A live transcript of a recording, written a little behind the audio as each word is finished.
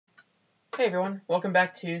Hey everyone, welcome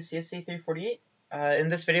back to CSC 348. In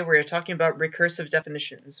this video we're talking about recursive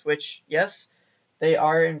definitions, which, yes, they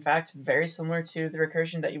are in fact very similar to the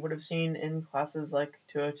recursion that you would have seen in classes like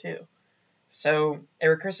 202. So a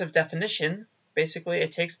recursive definition, basically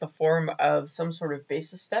it takes the form of some sort of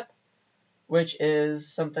basis step, which is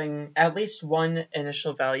something, at least one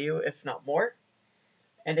initial value, if not more,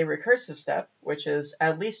 and a recursive step, which is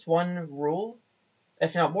at least one rule,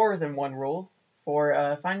 if not more than one rule,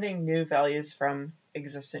 for finding new values from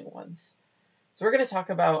existing ones. So we're going to talk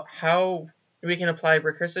about how we can apply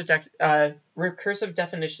recursive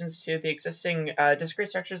definitions to the existing discrete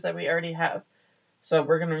structures that we already have. So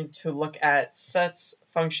we're going to look at sets,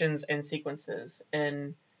 functions, and sequences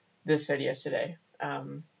in this video today.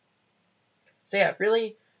 So yeah,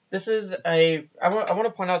 really, this is I want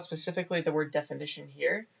to point out specifically the word definition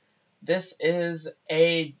here. This is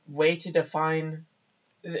a way to define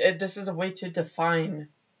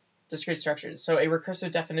discrete structures. So a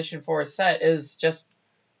recursive definition for a set is just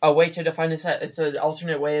a way to define a set. It's an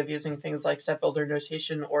alternate way of using things like set builder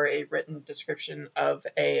notation or a written description of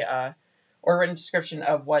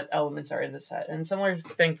what elements are in the set. And similar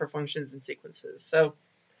thing for functions and sequences. So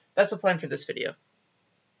that's the plan for this video.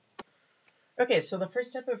 Okay, so the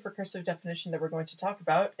first type of recursive definition that we're going to talk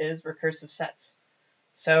about is recursive sets.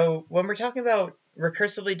 So when we're talking about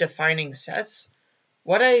recursively defining sets,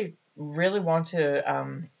 what I really want to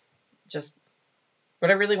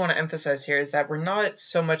emphasize here is that we're not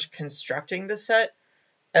so much constructing the set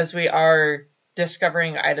as we are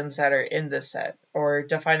discovering items that are in the set, or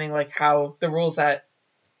defining like how the rules that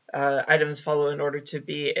items follow in order to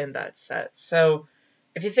be in that set. So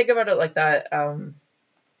if you think about it like that,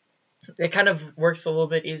 it kind of works a little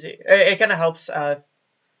bit easy. It kind of helps.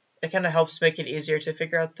 It kind of helps make it easier to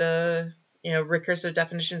figure out the recursive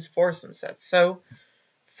definitions for some sets. So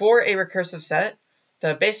for a recursive set,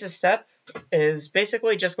 the basis step is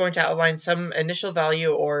basically just going to outline some initial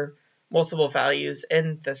value or multiple values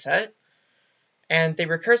in the set. And the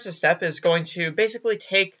recursive step is going to basically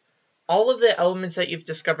take all of the elements that you've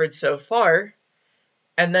discovered so far,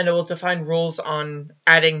 and then it will define rules on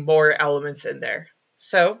adding more elements in there.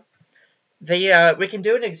 So we can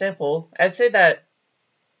do an example. I'd say that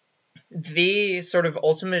the sort of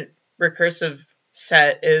ultimate recursive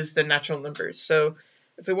set is the natural numbers. So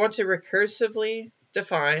if we want to recursively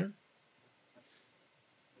define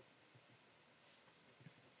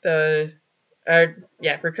the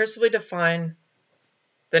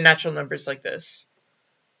natural numbers like this,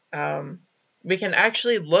 we can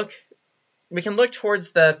look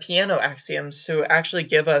towards the piano axioms to actually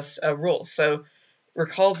give us a rule. So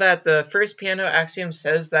recall that the first piano axiom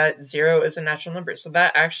says that 0 is a natural number. So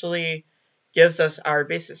that actually gives us our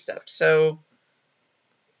basis step. So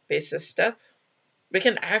basis step, we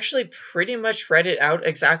can actually pretty much write it out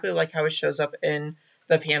exactly like how it shows up in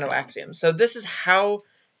the piano axiom. So this is how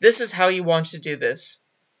you want to do this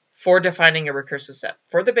for defining a recursive step.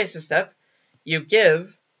 For the basis step, you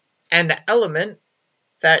give an element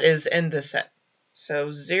that is in the set. So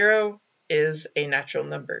 0 is a natural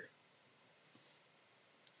number.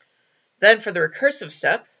 Then for the recursive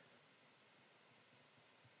step,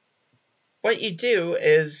 what you do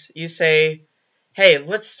is you say, hey,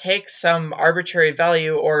 let's take some arbitrary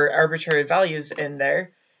value or arbitrary values in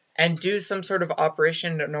there and do some sort of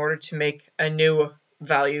operation in order to make a new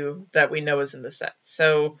value that we know is in the set.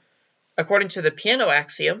 So according to the piano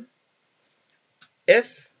axiom,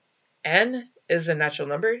 if n is a natural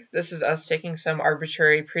number, this is us taking some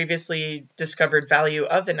arbitrary previously discovered value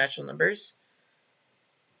of the natural numbers,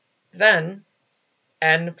 then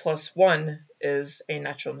n plus 1 is a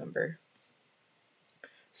natural number.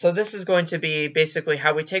 So this is going to be basically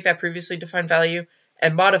how we take that previously defined value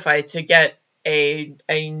and modify it to get a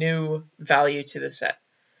new value to the set.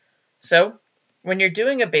 So when you're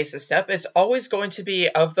doing a basis step, it's always going to be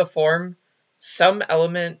of the form some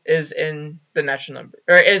element is in the natural number,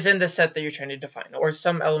 or is in the set that you're trying to define, or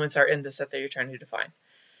some elements are in the set that you're trying to define.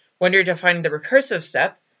 When you're defining the recursive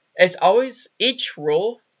step, it's always each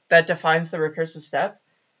rule that defines the recursive step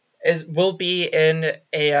will be in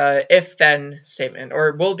a if-then statement,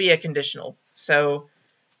 or will be a conditional. So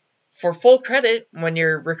for full credit, when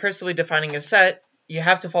you're recursively defining a set, you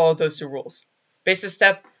have to follow those two rules. Basis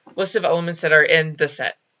step, list of elements that are in the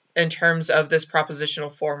set in terms of this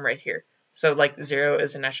propositional form right here. So like 0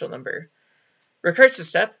 is a natural number. Recursive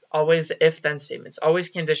step, always if-then statements, always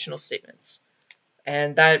conditional statements.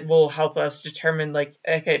 And that will help us determine, like,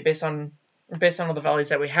 okay, based on all the values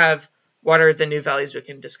that we have, what are the new values we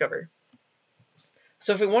can discover?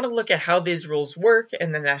 So if we want to look at how these rules work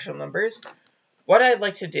in the natural numbers, what I'd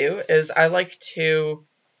like to do is I like to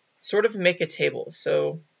sort of make a table.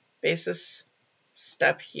 So basis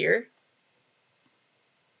step here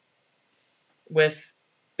with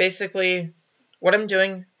basically what I'm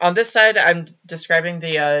doing. On this side, I'm describing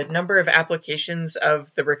the number of applications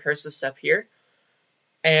of the recursive step here.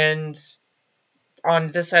 And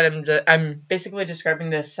on this side, I'm basically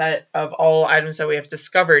describing the set of all items that we have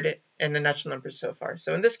discovered in the natural numbers so far.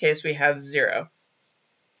 So in this case, we have 0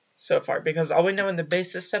 so far, because all we know in the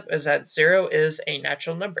basis step is that 0 is a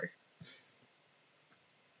natural number.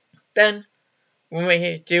 Then, when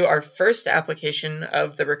we do our first application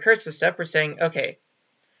of the recursive step, we're saying, okay,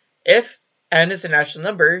 if n is a natural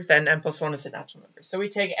number, then n plus 1 is a natural number. So we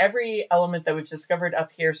take every element that we've discovered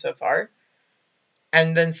up here so far,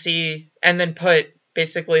 and then put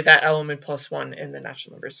basically that element plus 1 in the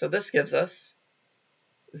natural numbers. So this gives us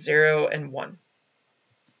 0 and 1.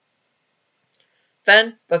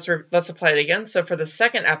 Then let's apply it again. So for the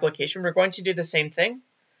second application, we're going to do the same thing.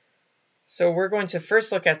 So we're going to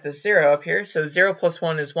first look at the 0 up here. So 0 plus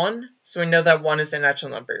 1 is 1. So we know that 1 is a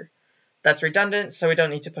natural number. That's redundant, so we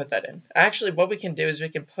don't need to put that in. Actually, what we can do is we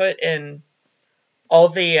can put in all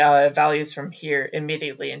the values from here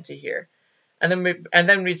immediately into here. And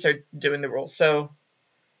then we start doing the rules. So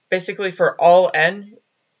basically for all n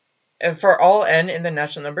in the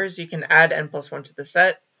natural numbers, you can add n plus 1 to the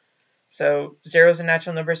set. So 0 is a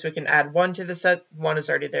natural number, so we can add 1 to the set. 1 is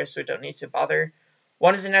already there, so we don't need to bother.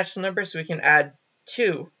 1 is a natural number, so we can add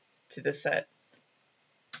 2 to the set.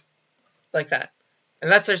 Like that.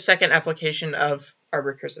 And that's our second application of our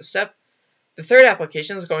recursive step. The third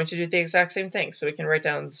application is going to do the exact same thing. So we can write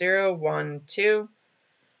down 0, 1, 2.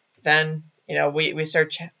 Then, we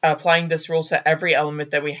start applying this rule to every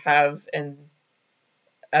element that we have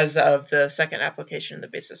as of the second application in the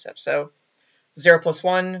basis step. So 0 plus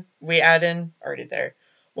 1, we add in, already there.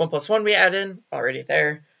 1 plus 1, we add in, already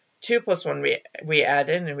there. 2 plus 1, we add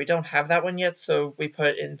in, and we don't have that one yet, so we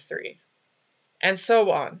put in 3. And so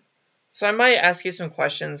on. So I might ask you some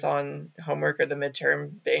questions on homework or the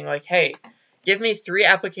midterm, being like, hey, give me 3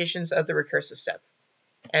 applications of the recursive step.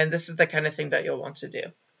 And this is the kind of thing that you'll want to do.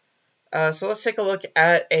 So let's take a look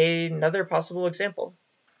at another possible example.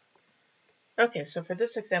 Okay, so for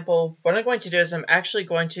this example, what I'm going to do is I'm actually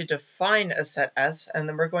going to define a set S, and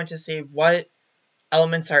then we're going to see what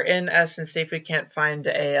elements are in S and see if we can't find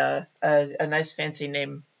a nice fancy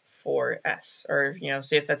name for S, or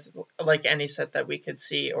see if that's like any set that we could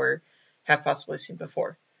see or have possibly seen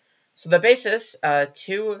before. So the basis,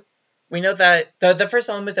 2, we know that the first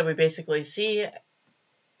element that we basically see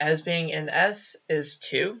as being in S is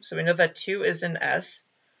 2, so we know that 2 is in S.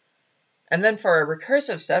 And then for a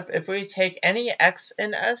recursive step, if we take any x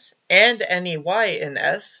in S and any y in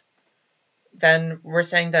S, then we're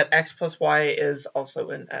saying that x plus y is also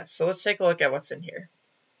in S. So let's take a look at what's in here.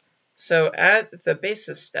 So at the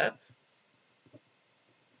basis step,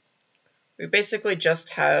 we basically just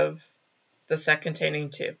have the set containing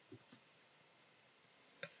 2.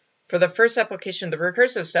 For the first application, the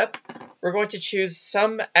recursive step, we're going to choose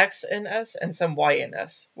some x in S and some y in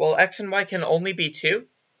S. Well, x and y can only be 2.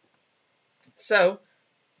 So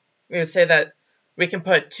we would say that we can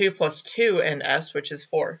put 2 plus 2 in S, which is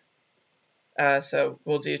 4. So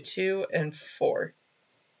we'll do 2 and 4,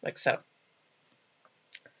 like so.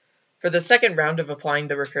 For the second round of applying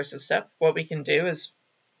the recursive step, what we can do is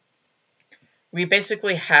we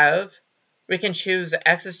basically we can choose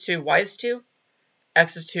x is 2, y is 2,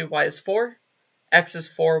 x is 2, y is 4, x is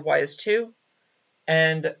 4, y is 2,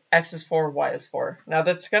 and x is 4, y is 4. Now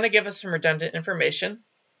that's going to give us some redundant information.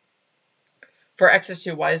 For x is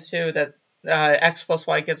 2, y is 2, that x plus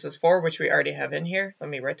y gives us 4, which we already have in here. Let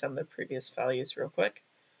me write down the previous values real quick.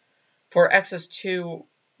 For x is 2,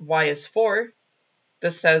 y is 4,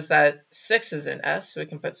 this says that 6 is in S, so we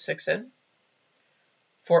can put 6 in.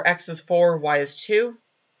 For x is 4, y is 2,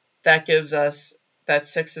 that gives us that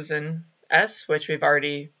 6 is in S, which we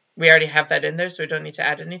already have that in there, so we don't need to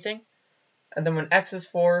add anything. And then when x is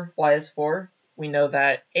 4, y is 4, we know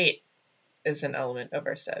that 8 is an element of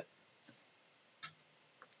our set.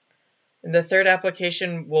 In the third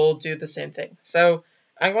application, we'll do the same thing. So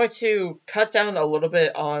I'm going to cut down a little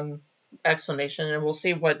bit on explanation, and we'll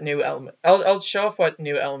see what new element. I'll show off what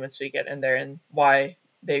new elements we get in there and why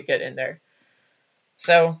they get in there.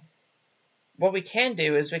 So what we can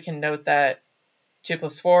do is we can note that 2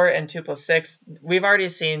 plus 4 and 2 plus 6, we've already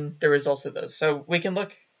seen the results of those. So we can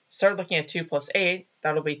start looking at 2 plus 8,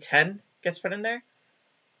 that'll be 10 gets put in there.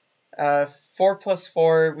 4 plus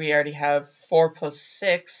 4, we already have. 4 plus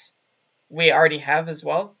 6, we already have as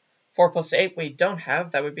well. 4 plus 8, we don't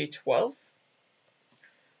have, that would be 12.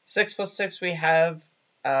 6 plus 6, we have.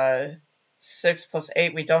 6 plus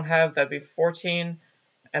 8, we don't have, that'd be 14.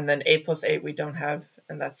 And then 8 plus 8, we don't have,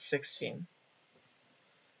 and that's 16.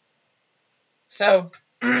 So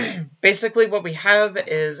basically what we have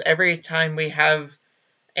is every time we have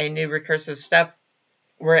a new recursive step,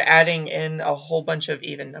 we're adding in a whole bunch of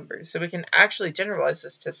even numbers. So we can actually generalize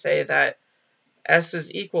this to say that s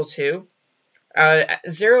is equal to,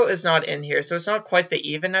 0 is not in here, so it's not quite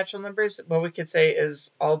the even natural numbers. What we could say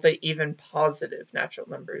is all the even positive natural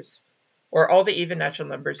numbers, or all the even natural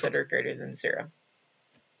numbers that are greater than 0.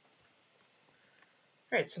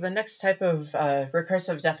 Alright, so the next type of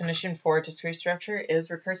recursive definition for a discrete structure is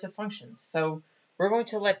recursive functions. So we're going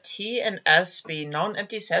to let t and s be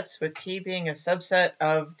non-empty sets, with t being a subset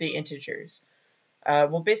of the integers.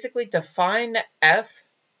 We'll basically define f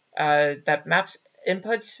that maps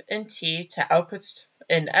inputs in t to outputs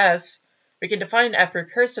in s. We can define f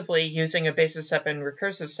recursively using a basis step and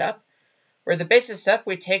recursive step, where the basis step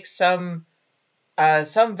we take some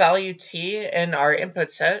value t in our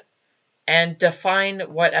input set and define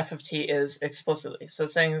what f of t is explicitly. So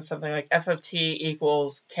saying something like f of t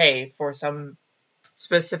equals k for some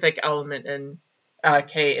specific element in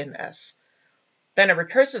k in s. Then a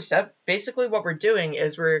recursive step, basically what we're doing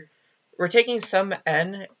is we're taking some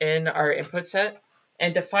n in our input set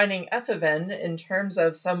and defining f of n in terms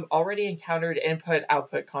of some already encountered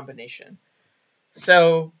input-output combination.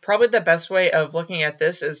 So probably the best way of looking at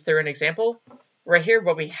this is through an example. Right here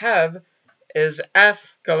what we have is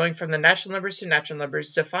f going from the natural numbers to natural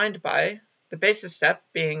numbers, defined by the basis step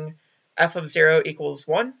being f of 0 equals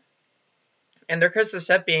 1, and the recursive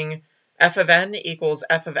step being f of n equals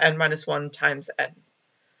f of n minus 1 times n.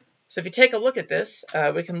 So if you take a look at this,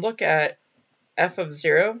 we can look at f of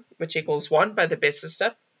 0, which equals 1 by the basis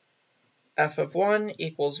step, f of 1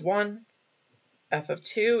 equals 1, f of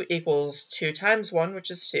 2 equals 2 times 1,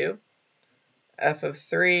 which is 2, f of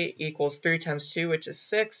 3 equals 3 times 2, which is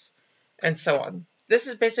 6, and so on. This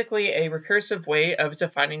is basically a recursive way of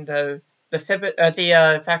defining the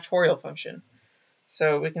factorial function.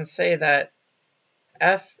 So we can say that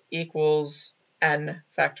f equals n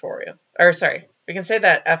factorial. Or sorry, we can say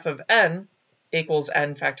that f of n equals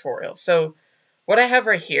n factorial. So what I have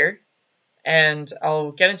right here, and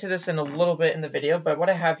I'll get into this in a little bit in the video, but what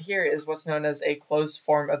I have here is what's known as a closed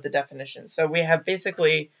form of the definition. So we have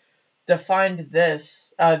basically defined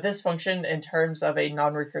this function in terms of a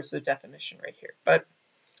non-recursive definition right here, but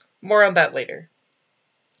more on that later.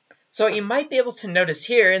 So what you might be able to notice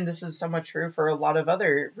here, and this is somewhat true for a lot of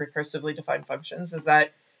other recursively defined functions, is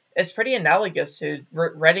that it's pretty analogous to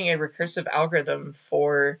writing a recursive algorithm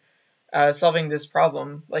for solving this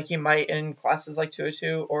problem, like you might in classes like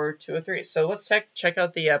 202 or 203. So let's check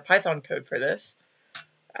out the Python code for this.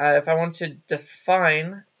 If I want to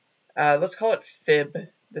define, let's call it fib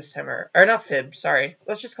this time, or not fib, sorry.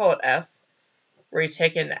 Let's just call it f, where you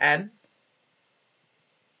take in n.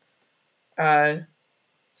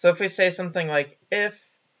 So if we say something like if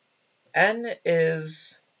n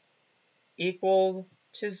is equal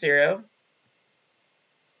to 0,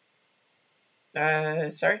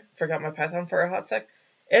 sorry, forgot my Python for a hot sec.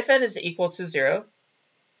 If n is equal to 0,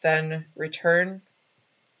 then return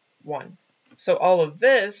 1. So all of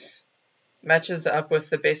this matches up with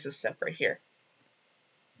the basis step right here.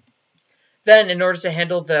 Then in order to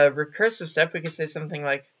handle the recursive step, we could say something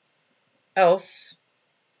like else.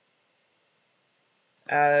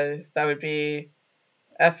 That would be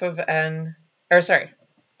f of n, or sorry,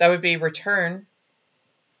 that would be return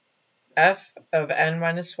f of n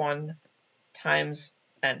minus 1 times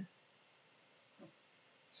n.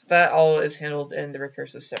 So that all is handled in the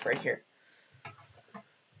recursive step right here.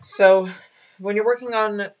 So when you're working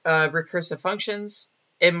on recursive functions,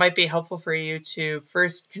 it might be helpful for you to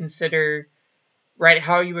first consider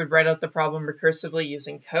how you would write out the problem recursively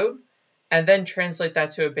using code, and then translate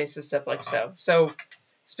that to a basis step like so. So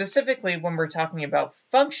specifically when we're talking about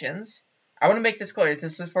functions, I want to make this clear.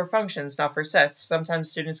 This is for functions, not for sets.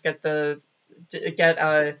 Sometimes students get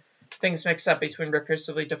things mixed up between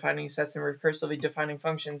recursively defining sets and recursively defining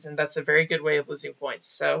functions, and that's a very good way of losing points.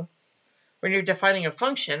 So when you're defining a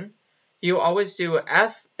function, you always do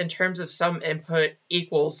f in terms of some input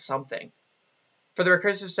equals something. For the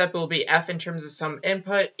recursive step, it will be f in terms of some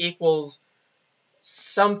input equals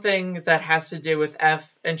something that has to do with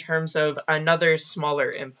f in terms of another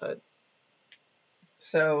smaller input.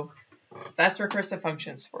 So that's recursive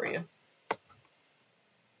functions for you.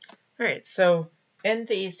 Alright, so in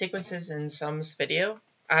the sequences and sums video,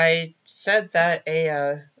 I said that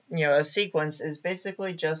a sequence is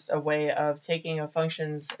basically just a way of taking a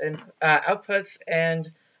function's outputs and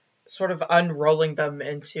sort of unrolling them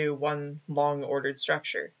into one long ordered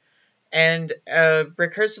structure. And a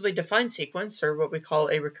recursively defined sequence, or what we call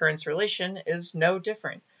a recurrence relation, is no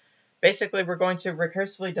different. basically we're going to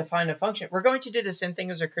recursively define a function. We're going to do the same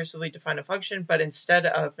thing as recursively define a function, but instead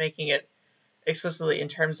of making it explicitly in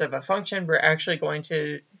terms of a function, we're actually going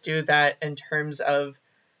to do that in terms of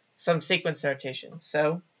some sequence notation.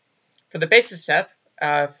 So for the basis step,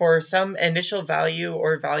 for some initial value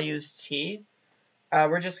or values t,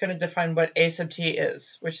 we're just going to define what a sub t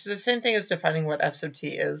is, which is the same thing as defining what f sub t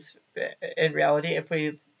is in reality, if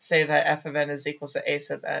we say that f of n is equals to a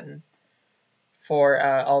sub n for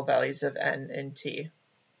all values of n in t.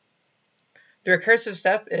 The recursive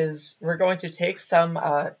step is we're going to take some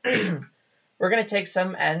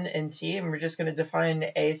n in t, and we're just going to define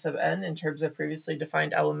a sub n in terms of previously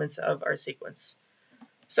defined elements of our sequence.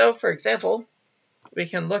 So, for example, we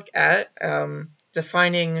can look at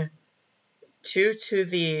defining 2 to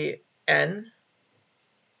the n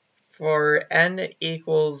for n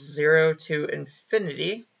equals 0 to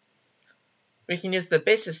infinity. We can use the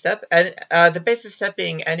basis step, and the basis step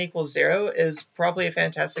being n equals 0 is probably a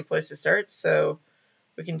fantastic place to start, so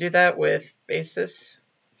we can do that with basis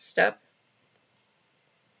step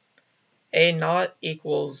a naught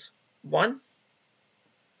equals 1,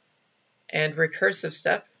 and recursive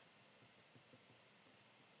step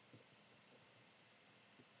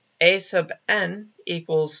a sub n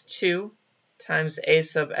equals 2 times a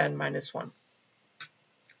sub n minus 1.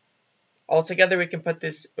 Altogether, we can put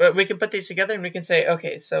these together, and we can say,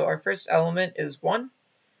 okay, so our first element is 1.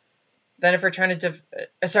 Then if we're trying to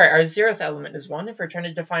our 0th element is 1. If we're trying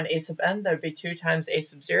to define a sub n, that would be 2 times a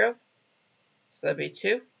sub 0. So that would be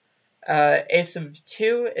 2. A sub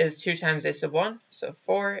 2 is 2 times a sub 1, so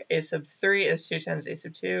 4. A sub 3 is 2 times a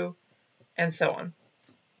sub 2, and so on.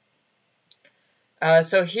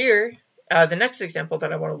 So here, the next example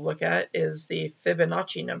that I want to look at is the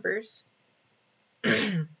Fibonacci numbers.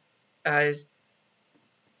 I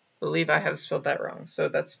believe I have spelled that wrong. So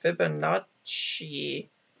that's Fibonacci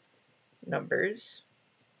numbers,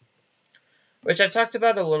 which I've talked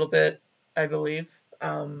about a little bit, I believe.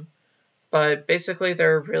 But basically,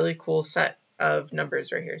 they're a really cool set of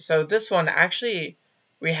numbers right here. So this one, actually,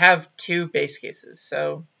 we have 2 base cases.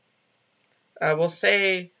 So we'll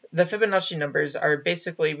say the Fibonacci numbers are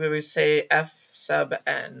basically, we would say f sub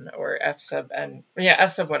n or f sub n, yeah, f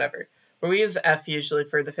sub whatever. But we use f usually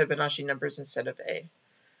for the Fibonacci numbers instead of a.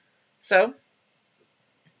 So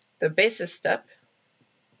the basis step,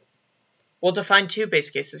 we'll define 2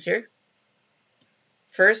 base cases here.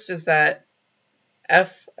 First is that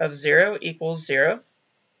f of 0 equals 0.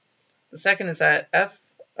 The second is that f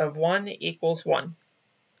of 1 equals 1.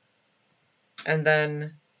 And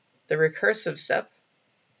then the recursive step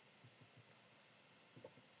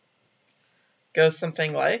goes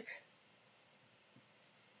something like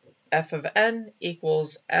f of n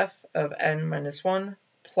equals f of n minus 1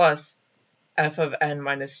 plus f of n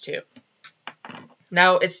minus 2.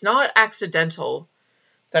 Now, it's not accidental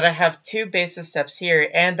that I have 2 basis steps here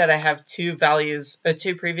and that I have 2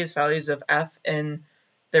 previous values of f in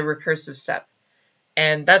the recursive step.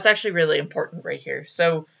 And that's actually really important right here.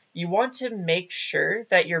 So you want to make sure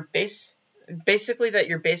that your basis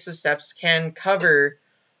steps can cover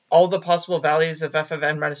all the possible values of f of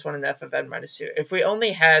n minus 1 and f of n minus 2. If we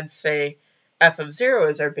only had, say, f of 0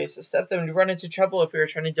 as our basis step, then we'd run into trouble if we were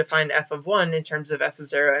trying to define f of 1 in terms of f of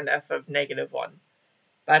 0 and f of negative 1.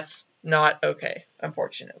 That's not okay,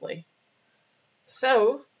 unfortunately.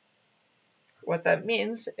 So what that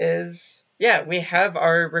means is, yeah, we have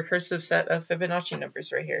our recursive set of Fibonacci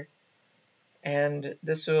numbers right here. And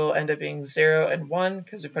this will end up being 0 and 1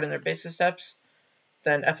 because we put in their basis steps.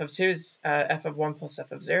 Then f of 2 is f of 1 plus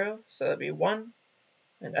f of 0, so that'd be 1.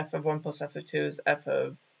 And f of 1 plus f of 2 is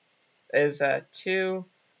 2,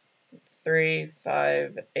 3,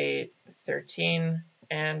 5, 8, 13,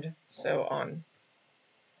 and so on.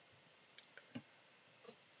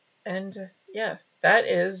 And yeah, that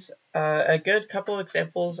is a good couple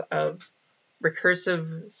examples of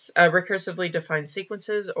recursively defined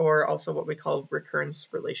sequences, or also what we call recurrence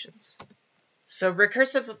relations. So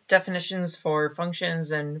recursive definitions for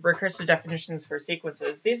functions and recursive definitions for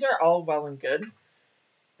sequences, these are all well and good,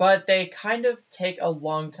 but they kind of take a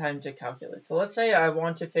long time to calculate. So let's say I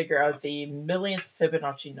want to figure out the millionth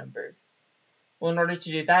Fibonacci number. Well, in order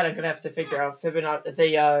to do that, I'm going to have to figure out the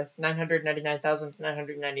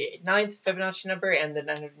 999,999th Fibonacci number and the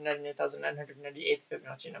 999,998th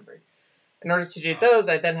Fibonacci number. In order to do those,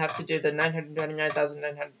 I then have to do the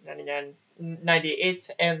 999,998th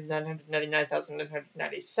and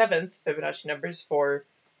 999,997th Fibonacci numbers for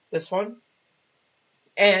this one,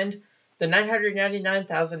 and the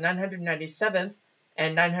 999,997th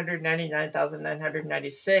and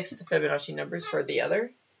 999,996th Fibonacci numbers for the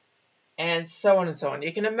other. and so on and so on.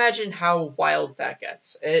 You can imagine how wild that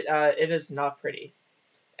gets. It is not pretty.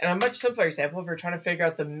 And a much simpler example, if we're trying to figure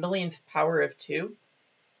out the millionth power of 2,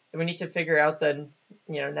 then we need to figure out the,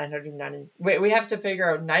 990. We have to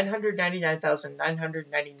figure out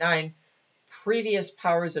 999,999 previous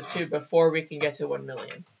powers of 2 before we can get to 1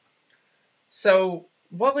 million. So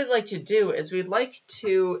what we'd like to do is we'd like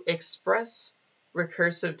to express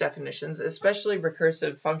recursive definitions, especially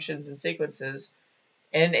recursive functions and sequences,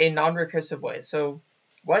 in a non-recursive way. So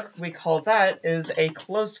what we call that is a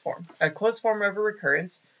closed form. A closed form of a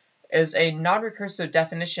recurrence is a non-recursive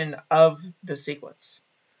definition of the sequence.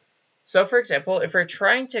 So for example, if we're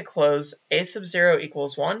trying to close a sub 0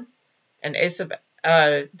 equals 1, and a sub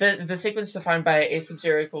the sequence defined by a sub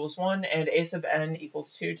 0 equals 1 and a sub n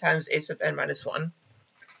equals 2 times a sub n minus 1,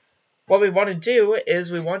 what we want to do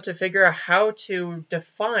is we want to figure out how to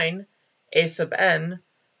define a sub n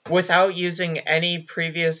without using any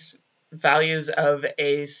previous values of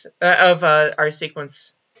our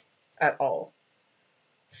sequence at all.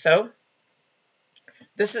 So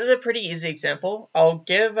this is a pretty easy example. I'll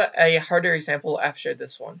give a harder example after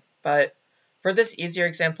this one, but for this easier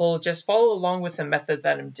example, just follow along with the method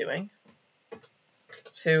that I'm doing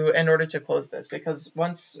in order to close this, because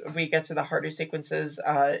once we get to the harder sequences,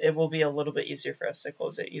 it will be a little bit easier for us to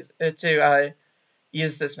close it,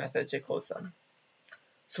 use this method to close them.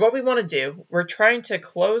 So what we want to do, we're trying to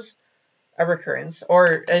close a recurrence,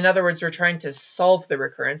 or in other words, we're trying to solve the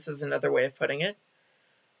recurrence is another way of putting it.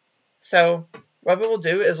 So what we will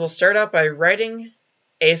do is we'll start out by writing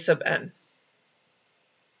a sub n.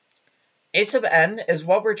 A sub n is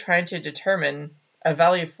what we're trying to determine a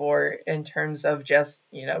value for in terms of just,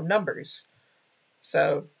 numbers.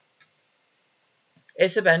 So a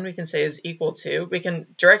sub n we can say is equal to, we can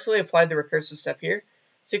directly apply the recursive step here,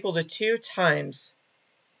 it's equal to 2 times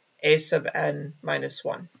a sub n minus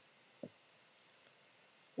 1.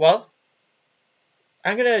 Well,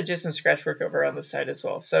 I'm going to do some scratch work over on the side as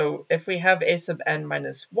well. So if we have a sub n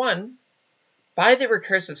minus 1, by the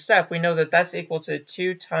recursive step, we know that that's equal to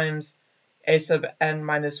 2 times a sub n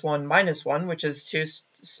minus 1 minus 1, which is 2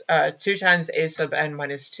 times a sub n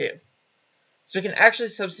minus 2. So we can actually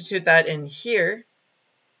substitute that in here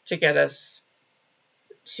to get us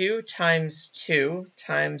 2 times 2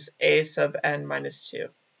 times a sub n minus 2,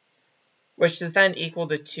 which is then equal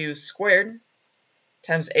to 2 squared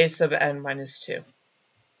times a sub n minus 2.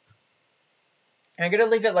 And I'm going to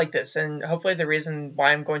leave it like this, and hopefully the reason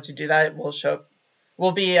why I'm going to do that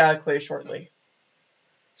will be clear shortly.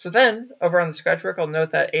 So then, over on the scratch work, I'll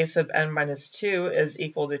note that a sub n minus 2 is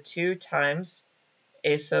equal to 2 times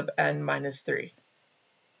a sub n minus 3.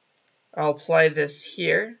 I'll apply this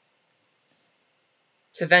here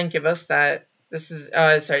to then give us that this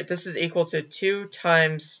is equal to 2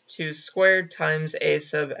 times 2 squared times a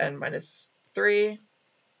sub n minus 3.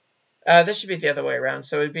 This should be the other way around,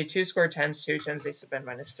 so it would be 2 squared times 2 times a sub n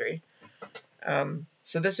minus 3.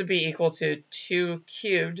 So this would be equal to 2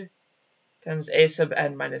 cubed times a sub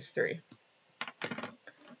n minus 3.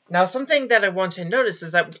 Now something that I want to notice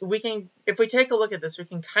is that if we take a look at this, we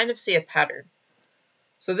can kind of see a pattern.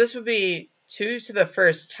 So this would be 2 to the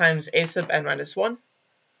first times a sub n minus 1.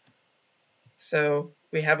 So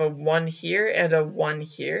we have a 1 here and a 1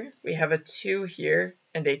 here. We have a 2 here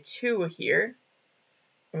and a 2 here.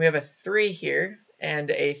 And we have a 3 here and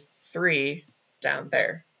a 3 down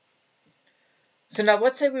there. So now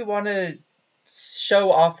let's say we want to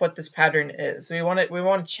show off what this pattern is. We want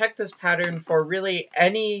to check this pattern for really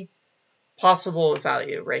any possible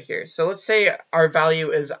value right here. So let's say our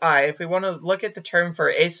value is I. If we want to look at the term for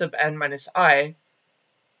a sub n minus I,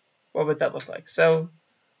 what would that look like? So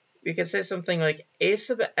we could say something like a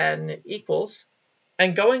sub n equals,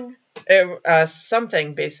 and going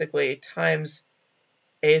something basically times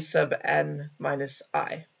a sub n minus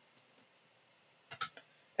I.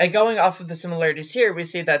 And going off of the similarities here, we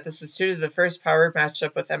see that this is 2 to the first power matched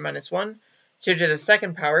up with n minus 1, 2 to the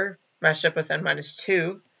second power matched up with n minus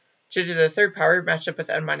 2, 2 to the third power matched up with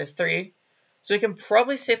n minus 3. So we can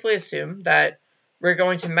probably safely assume that we're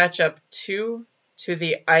going to match up 2 to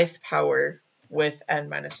the ith power with n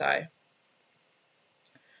minus I.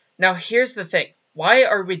 Now here's the thing. Why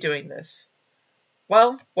are we doing this?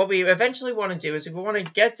 Well, what we eventually want to do is we want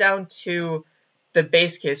to get down to the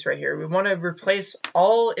base case right here. We want to replace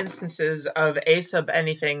all instances of a sub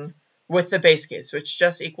anything with the base case, which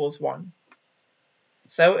just equals 1.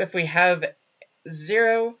 So if we have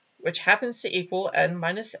 0, which happens to equal n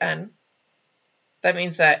minus n, that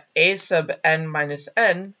means that a sub n minus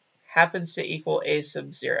n happens to equal a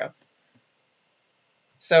sub 0.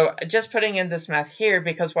 So just putting in this math here,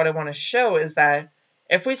 because what I want to show is that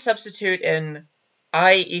if we substitute in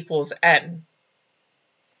I equals n.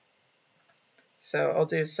 So I'll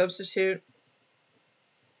do substitute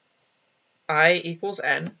I equals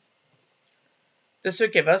n. This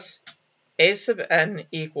would give us a sub n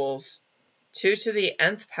equals 2 to the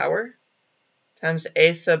nth power times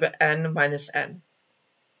a sub n minus n,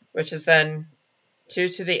 which is then 2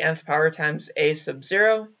 to the nth power times a sub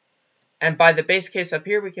 0. And by the base case up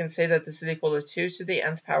here, we can say that this is equal to 2 to the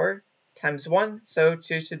nth power times 1, so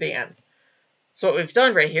 2 to the n. So what we've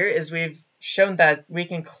done right here is we've shown that we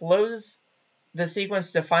can close the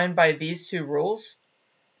sequence defined by these two rules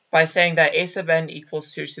by saying that a sub n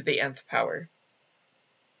equals 2 to the nth power.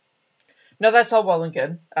 Now that's all well and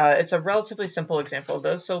good. It's a relatively simple example of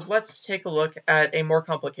those, so let's take a look at a more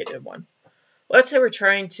complicated one. Let's say we're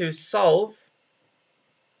trying to solve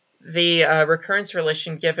the recurrence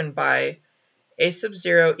relation given by a sub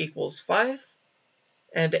 0 equals 5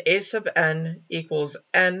 and a sub n equals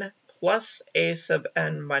n plus a sub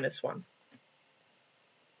n minus 1.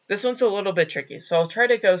 This one's a little bit tricky, so I'll try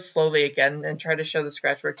to go slowly again and try to show the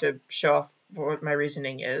scratchwork to show off what my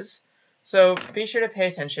reasoning is. So be sure to pay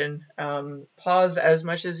attention, pause as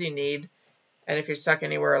much as you need, and if you're stuck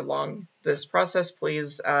anywhere along this process,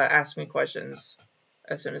 please ask me questions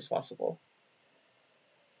as soon as possible.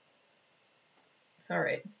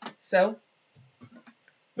 Alright, so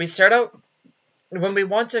we start out, when we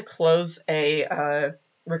want to close a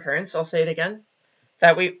recurrence, I'll say it again,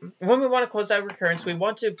 that when we want to close out recurrence, we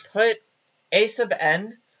want to put a sub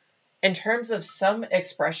n in terms of some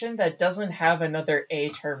expression that doesn't have another a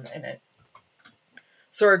term in it.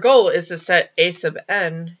 So our goal is to set a sub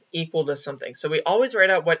n equal to something. So we always write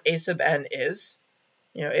out what a sub n is.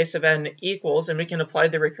 You know, a sub n equals, and we can apply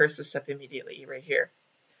the recursive step immediately right here.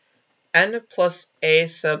 N plus a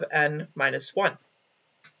sub n minus 1.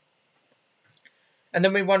 And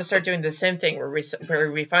then we want to start doing the same thing where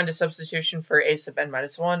we find a substitution for a sub n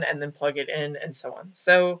minus 1 and then plug it in and so on.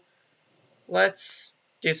 So let's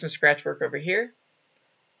do some scratch work over here.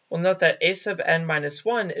 We'll note that a sub n minus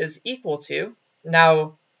 1 is equal to,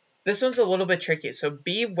 now this one's a little bit tricky, so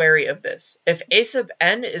be wary of this. If a sub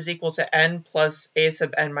n is equal to n plus a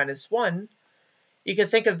sub n minus 1, you can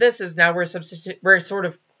think of this as now we're sort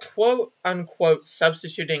of quote unquote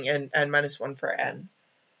substituting in n minus 1 for n.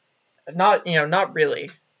 Not really,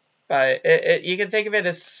 but you can think of it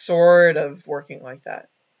as sort of working like that.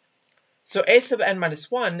 So a sub n minus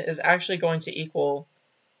 1 is actually going to equal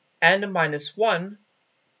n minus 1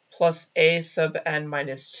 plus a sub n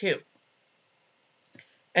minus 2.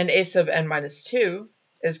 And a sub n minus 2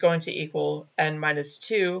 is going to equal n minus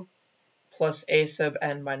 2 plus a sub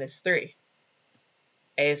n minus 3.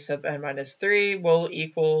 A sub n minus 3 will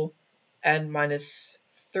equal n minus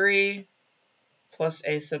 3 plus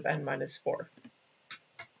a sub n minus 4.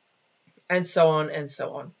 And so on and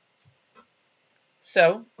so on.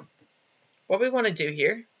 So what we want to do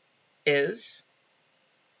here is,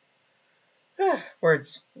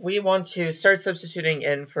 we want to start substituting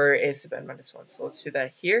in for a sub n minus 1. So let's do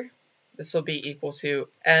that here. This will be equal to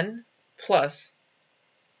n plus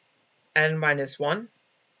n minus 1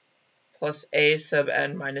 plus a sub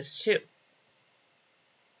n minus 2.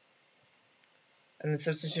 And then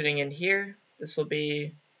substituting in here, this will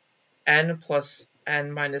be n plus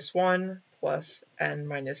n minus 1 plus n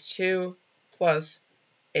minus 2 plus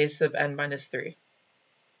a sub n minus 3.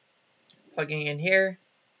 Plugging in here,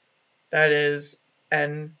 that is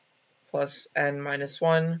n plus n minus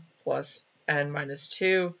 1 plus n minus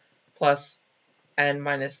 2 plus n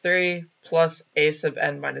minus 3 plus a sub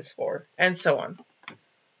n minus 4, and so on.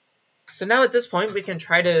 So now at this point, we can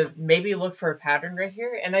try to maybe look for a pattern right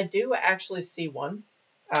here, and I do actually see one.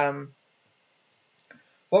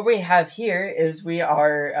 What we have here is we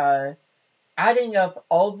are adding up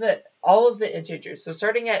all of the integers. So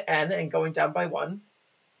starting at n and going down by 1.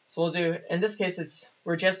 So we'll do, in this case,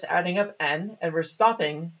 we're just adding up n, and we're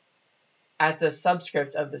stopping at the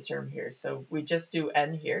subscript of this term here. So we just do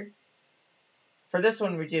n here. For this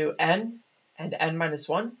one, we do n and n minus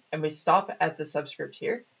 1, and we stop at the subscript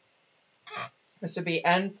here. This would be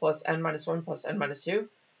n plus n minus 1 plus n minus 2,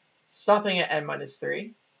 stopping at n minus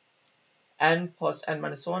 3. N plus n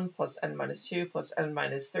minus 1 plus n minus 2 plus n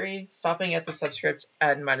minus 3, stopping at the subscript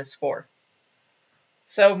n minus 4.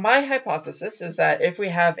 So my hypothesis is that if we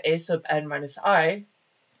have a sub n minus I,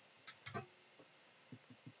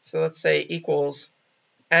 so let's say equals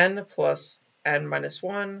n plus n minus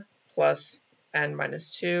 1 plus n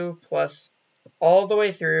minus 2 plus all the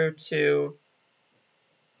way through to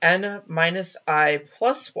n minus I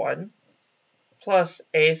plus 1 plus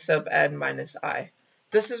a sub n minus I.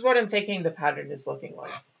 This is what I'm thinking the pattern is looking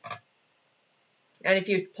like. And if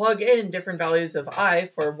you plug in different values of I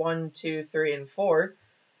for 1, 2, 3, and 4,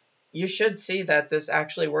 you should see that this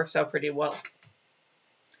actually works out pretty well.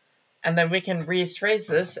 And then we can rephrase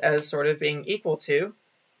this as sort of being equal to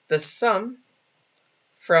the sum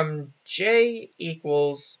from j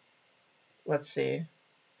equals, let's see,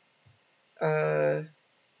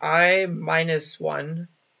 I minus 1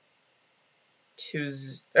 to,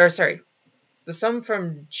 the sum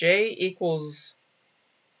from j equals,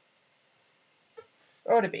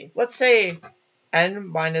 what would it be? Let's say n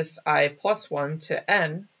minus I plus 1 to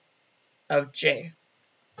n of j.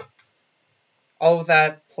 All of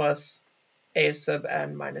that plus a sub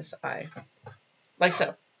n minus I, like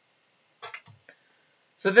so.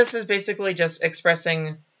 So this is basically just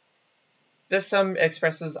expressing, this sum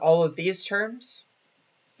expresses all of these terms,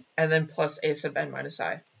 and then plus a sub n minus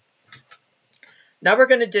I. Now we're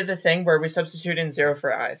going to do the thing where we substitute in 0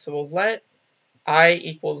 for I. So we'll let I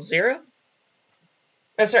equal 0.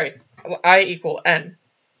 I equal n.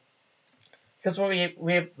 Because what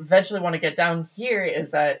we eventually want to get down here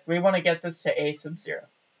is that we want to get this to a sub 0.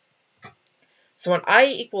 So when I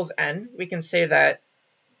equals n, we can say that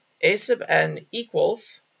a sub n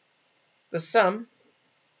equals the sum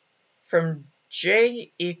from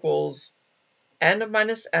j equals n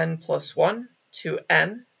minus n plus 1 to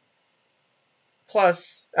n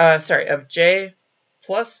plus, of j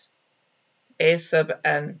plus a sub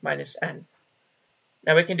n minus n.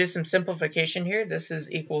 Now we can do some simplification here. This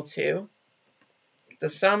is equal to the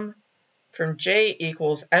sum from j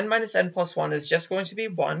equals n minus n plus 1 is just going to be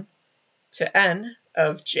 1 to n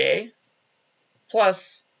of j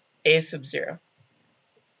plus a sub 0.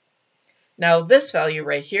 Now this value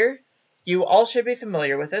right here, you all should be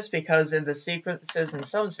familiar with this because in the sequences and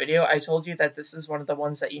sums video, I told you that this is one of the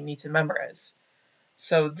ones that you need to memorize.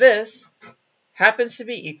 So this happens to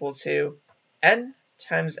be equal to n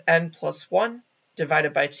times n plus 1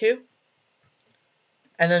 divided by 2.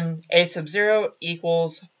 And then a sub 0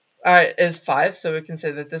 equals, is 5, so we can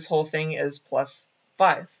say that this whole thing is plus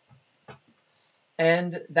 5.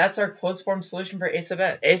 And that's our closed form solution for a sub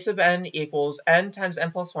n. A sub n equals n times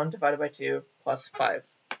n plus 1 divided by 2 plus 5.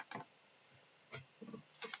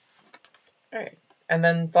 All right. And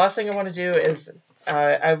then the last thing I want to do is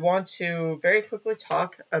I want to very quickly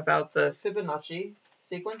talk about the Fibonacci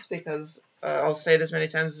sequence because I'll say it as many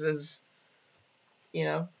times as,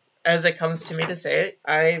 as it comes to me to say it.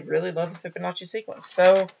 I really love the Fibonacci sequence.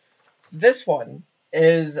 So this one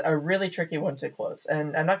is a really tricky one to close.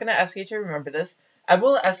 And I'm not going to ask you to remember this. I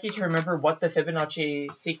will ask you to remember what the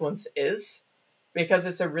Fibonacci sequence is because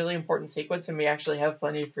it's a really important sequence and we actually have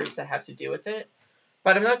plenty of proofs that have to do with it.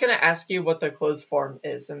 But I'm not going to ask you what the closed form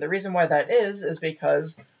is. And the reason why that is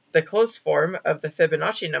because the closed form of the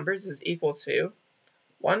Fibonacci numbers is equal to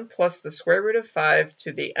 1 plus the square root of 5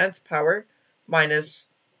 to the nth power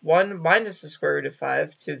minus 1 minus the square root of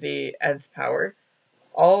 5 to the nth power,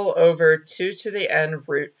 all over 2 to the n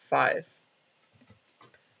root 5.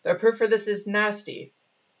 The proof for this is nasty.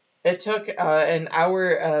 It took an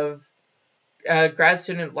hour of grad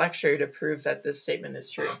student lecture to prove that this statement is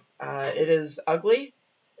true. It is ugly.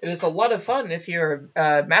 It is a lot of fun if you're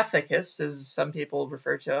a mathicist, as some people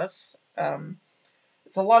refer to us.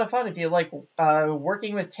 It's a lot of fun if you like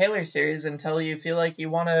working with Taylor series until you feel like you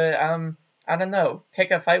want to, I don't know, pick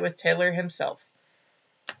a fight with Taylor himself.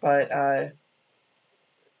 But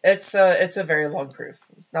it's a very long proof.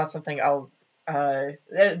 It's not something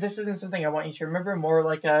this isn't something I want you to remember. More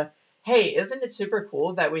like hey, isn't it super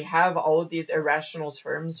cool that we have all of these irrational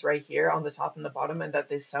terms right here on the top and the bottom and that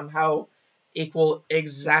they somehow equal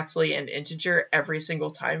exactly an integer every single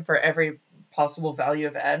time for every possible value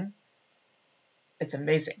of n? It's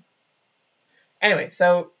amazing. Anyway,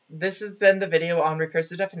 so this has been the video on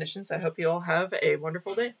recursive definitions. I hope you all have a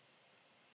wonderful day.